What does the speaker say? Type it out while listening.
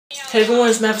Hey everyone,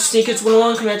 it's Matt for Sneakers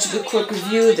 101 coming at you with a quick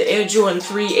review of the Air Jordan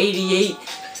 388,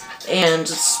 and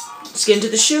let's get into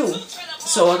the shoe.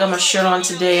 So I got my shirt on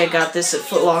today. I got this at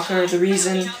Foot Locker. The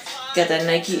reason, got that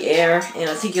Nike Air, and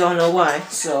I think you all know why.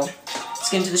 So let's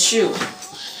get into the shoe.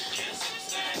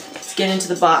 Let's get into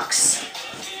the box.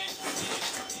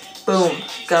 Boom,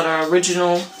 got our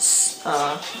original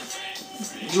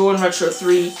Jordan Retro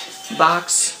 3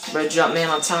 box, red Jumpman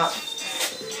on top.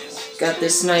 Got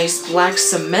this nice black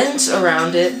cement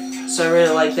around it, so I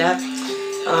really like that.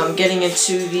 Getting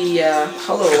into the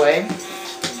colorway.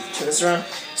 Turn this around.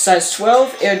 Size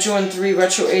 12, Air Jordan 3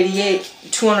 Retro 88,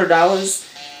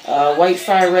 $200. White,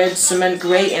 fire red, cement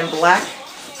gray, and black.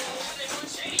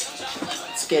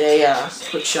 Let's get a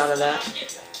quick shot of that.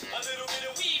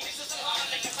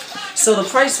 So the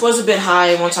price was a bit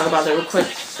high. I want to talk about that real quick.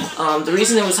 The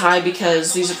reason it was high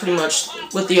because these are pretty much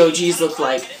what the OGs look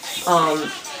like.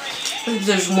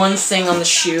 There's one thing on the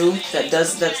shoe that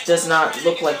does not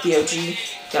look like the OG.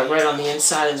 Got red on the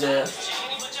inside of the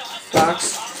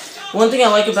box. One thing I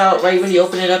like about, right when you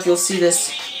open it up, you'll see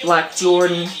this black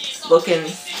Jordan looking,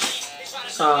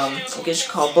 I guess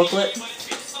you call it booklet.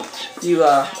 You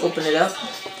open it up.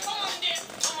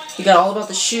 You got all about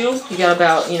the shoe. You got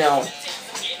about, you know,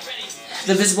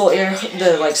 the visible air,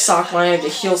 the sock liner, the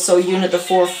heel sole unit, the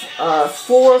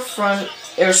four front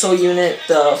air sole unit,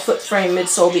 the foot frame,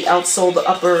 midsole, the outsole, the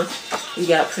upper. You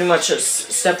got pretty much a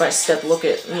step-by-step look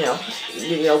at, you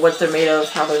know what they're made of,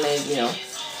 how they're made, you know.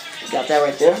 You got that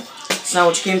right there. It's not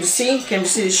what you came to see. You came to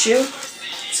see the shoe.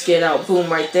 Let's get out.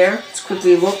 Boom, right there. Let's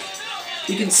quickly look.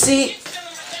 You can see,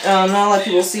 not a lot of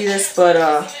people see this, but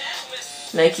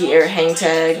Nike Air hang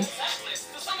tag.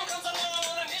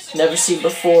 Never seen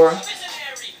before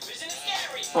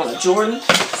on a Jordan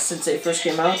since they first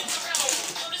came out.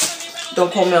 Don't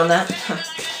quote me on that.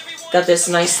 Got this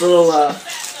nice little,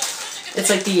 it's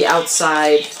like the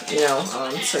outside, you know,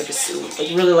 it's like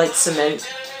a really light cement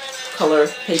color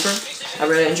paper. I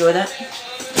really enjoy that.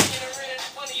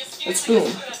 Let's boom.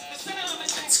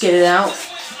 Let's get it out.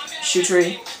 Shoe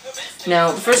tree.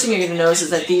 Now, the first thing you're going to notice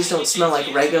is that these don't smell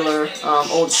like regular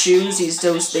old shoes. These,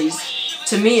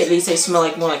 to me at least, they smell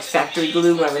like more like factory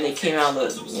glue when they came out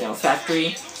of the, you know,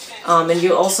 factory. And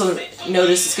you'll also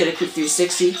notice it's got a quick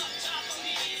 360.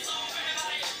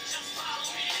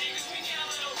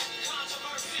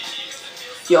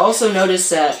 You also notice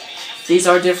that these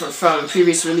are different from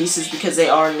previous releases because they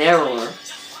are narrower.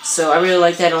 So I really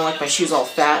like that. I don't like my shoes all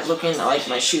fat looking. I like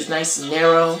my shoes nice and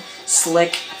narrow,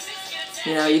 slick.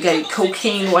 You know, you got your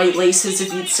cocaine white laces,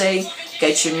 if you'd say.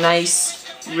 Got your nice,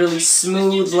 really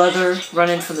smooth leather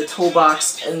running from the toe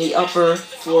box and the upper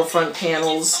four front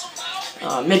panels,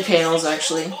 mid panels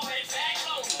actually.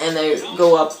 And they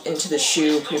go up into the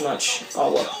shoe pretty much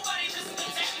all up.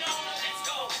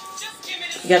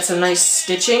 You got some nice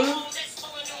stitching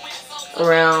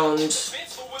around,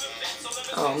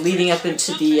 leading up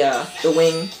into the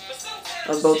wing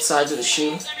of both sides of the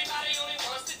shoe.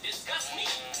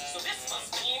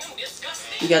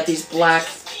 You got these black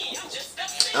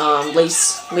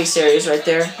lace areas right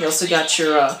there. You also got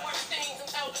your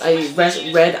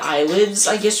red eyelids,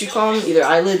 I guess you call them, either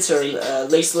eyelids or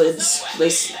lace lids,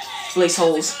 lace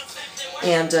holes,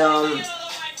 and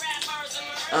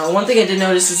one thing I did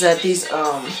notice is that these,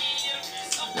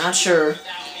 not sure,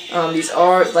 these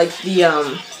are, like,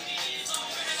 the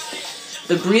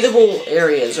breathable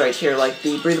areas right here, like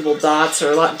the breathable dots,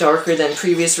 are a lot darker than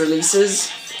previous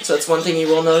releases, so that's one thing you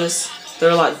will notice.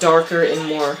 They're a lot darker and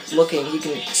more looking. You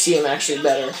can see them actually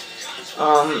better.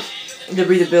 The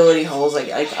breathability holes,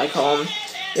 like I call them.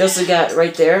 You also got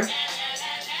right there,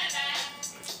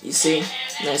 you see,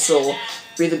 nice little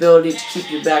breathability to keep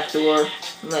your back door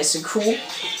nice and cool.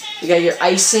 You got your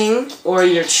icing or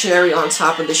your cherry on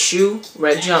top of the shoe,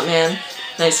 red Jumpman,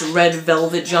 nice red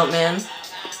velvet Jumpman,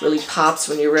 really pops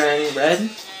when you're wearing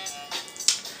red.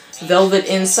 Velvet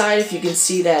inside, if you can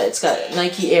see that, it's got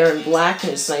Nike Air in black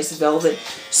and it's nice velvet,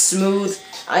 smooth.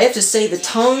 I have to say the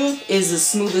tongue is the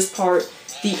smoothest part.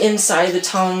 The inside of the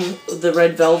tongue, the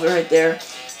red velvet right there,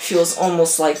 feels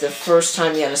almost like the first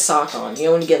time you had a sock on. You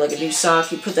know, when you get like a new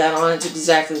sock, you put that on, it's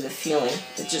exactly the feeling.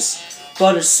 It just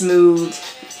butter smooth,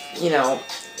 you know,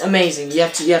 amazing. You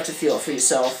have to feel it for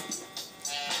yourself.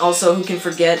 Also, who can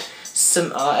forget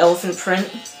some elephant print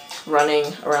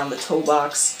running around the toe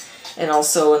box and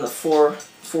also in the four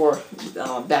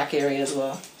back area as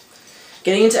well.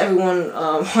 Getting into everyone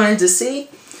wanted to see.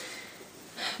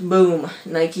 Boom,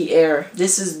 Nike Air.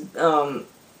 This is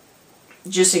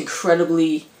just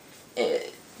incredibly.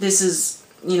 This is,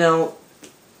 you know,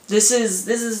 this is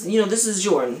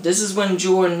Jordan. This is when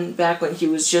Jordan, back when he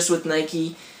was just with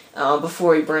Nike,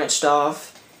 before he branched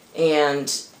off,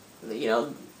 And, you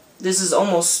know, this is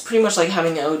almost pretty much like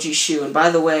having an OG shoe. And by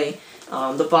the way,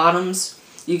 the bottoms,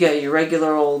 you got your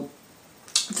regular old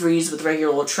 3s with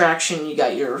regular old traction. You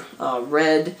got your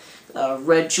red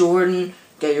Jordan. You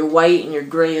got your white and your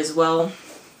gray as well.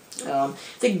 I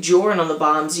think Jordan on the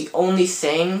bottom's the only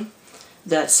thing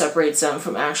that separates them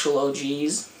from actual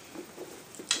OGs.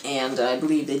 And I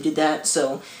believe they did that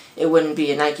so it wouldn't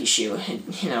be a Nike shoe,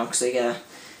 you know, because they gotta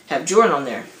have Jordan on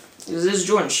there. This is a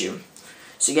Jordan shoe.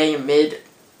 So you got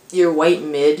your white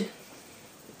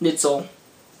midsole,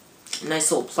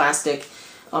 nice little plastic.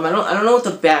 I don't know what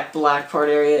the back black part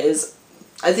area is.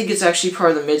 I think it's actually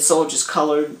part of the midsole, just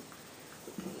colored,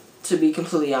 to be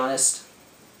completely honest.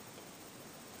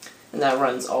 And that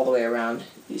runs all the way around,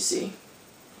 you see.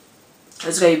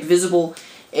 It's got a visible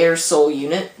air sole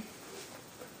unit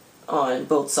on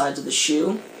both sides of the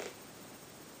shoe.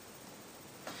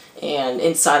 And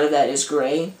inside of that is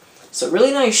gray. So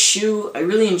really nice shoe. I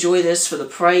really enjoy this for the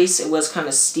price. It was kind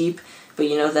of steep, but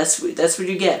you know, that's what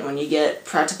you get when you get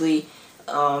practically,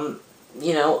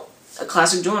 you know, a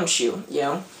classic Jordan shoe, you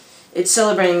know. It's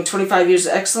celebrating 25 years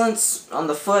of excellence on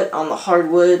the foot, on the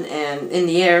hardwood, and in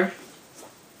the air.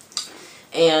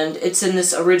 And it's in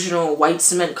this original white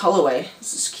cement colorway.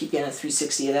 Let's just keep getting a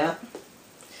 360 of that.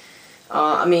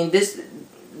 I mean,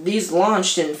 these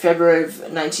launched in February of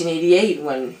 1988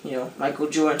 when, you know, Michael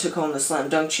Jordan took home the Slam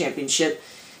Dunk Championship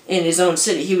in his own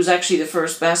city. He was actually the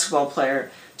first basketball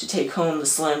player to take home the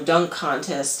Slam Dunk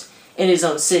contest in his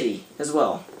own city as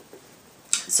well.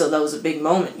 So that was a big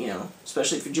moment, you know,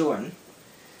 especially for Jordan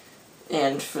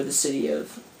and for the city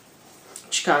of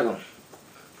Chicago.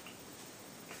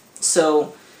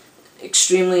 So,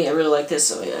 extremely, I really like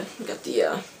this. Oh yeah, got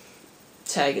the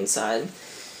tag inside.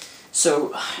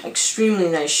 So, extremely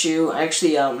nice shoe. I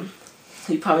actually,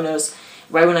 you probably noticed,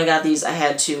 right when I got these, I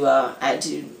had to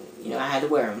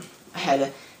wear them. I had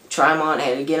to try them on, I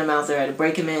had to get them out there, I had to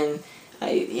break them in,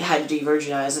 I had to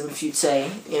de-virginize them, if you'd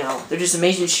say. You know, they're just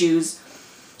amazing shoes,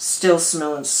 still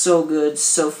smelling so good,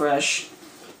 so fresh.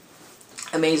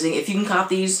 Amazing. If you can cop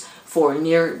these for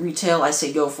near retail, I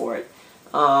say go for it.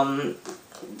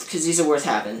 Because these are worth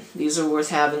having. These are worth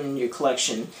having in your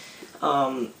collection.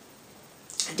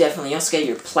 Definitely. You also get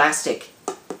your plastic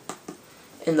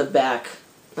in the back.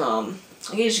 I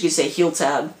guess you could say heel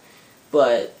tab,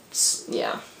 but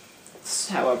yeah.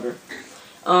 However,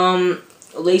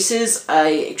 laces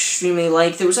I extremely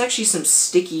like. There was actually some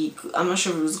sticky. I'm not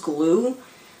sure if it was glue.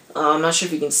 I'm not sure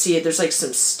if you can see it. There's like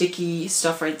some sticky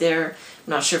stuff right there.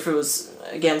 I'm not sure if it was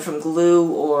again from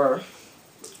glue or,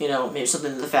 you know, maybe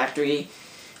something in the factory.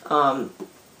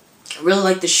 Really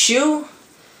like the shoe.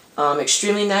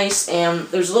 Extremely nice. And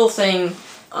there's a little thing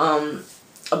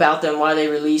about them why they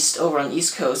released over on the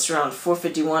East Coast around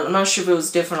 451. I'm not sure if it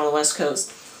was different on the West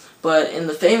Coast. But in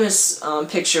the famous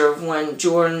picture of when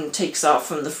Jordan takes off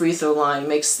from the free throw line,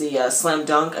 makes the slam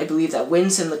dunk, I believe that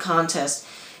wins him the contest.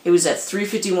 It was at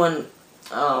 3:51,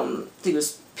 I think it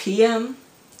was p.m.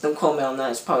 Don't quote me on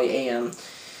that, it's probably a.m.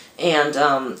 And,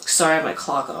 sorry, I have my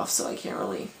clock off, so I can't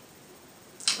really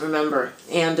remember.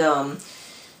 And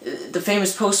the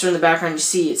famous poster in the background you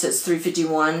see, it says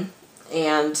 3:51,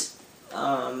 and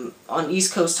on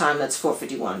East Coast time, that's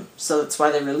 4:51. So that's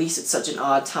why they release at such an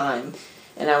odd time.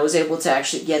 And I was able to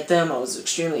actually get them. I was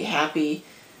extremely happy.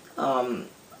 You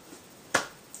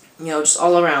know, just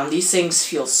all around. These things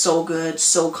feel so good,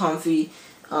 so comfy.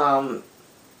 You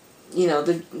know,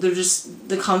 they're just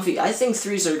the comfy. I think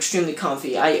 3s are extremely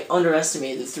comfy. I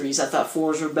underestimated the 3s. I thought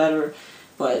 4s were better,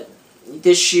 but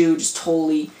this shoe just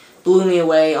totally blew me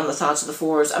away on the thoughts of the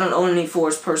 4s. I don't own any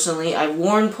 4s personally. I've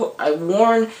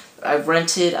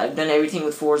rented, I've done everything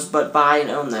with 4s, but buy and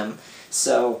own them.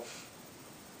 So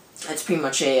that's pretty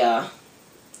much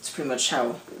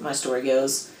how my story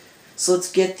goes. So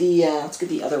let's get the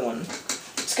other one.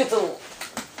 Let's get the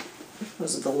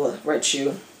red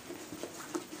shoe.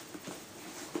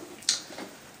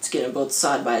 Let's get them both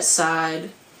side by side.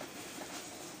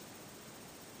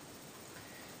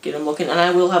 Get them looking, and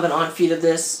I will have an on feed of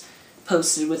this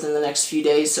posted within the next few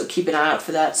days. So keep an eye out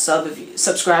for that.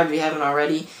 Subscribe if you haven't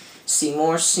already. See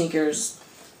more sneakers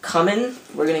coming.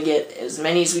 We're gonna get as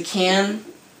many as we can.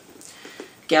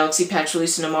 Galaxy packs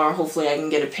releasing tomorrow. Hopefully I can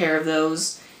get a pair of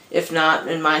those. If not,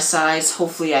 in my size,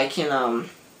 hopefully I can,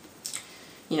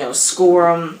 you know,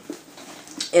 score them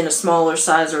in a smaller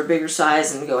size or a bigger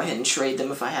size and go ahead and trade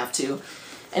them if I have to.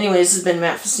 Anyway, this has been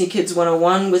Matt from Sneak Kids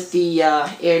 101 with the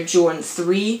Air Jordan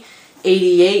 3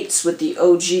 88s with the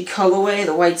OG colorway,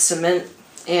 the white cement.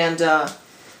 And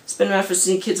it's been Matt from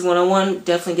Sneak Kids 101.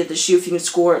 Definitely get the shoe if you can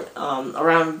score it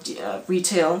around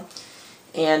retail.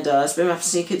 And it's been my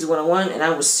Sneak Kids 101, and I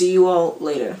will see you all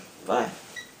later. Bye.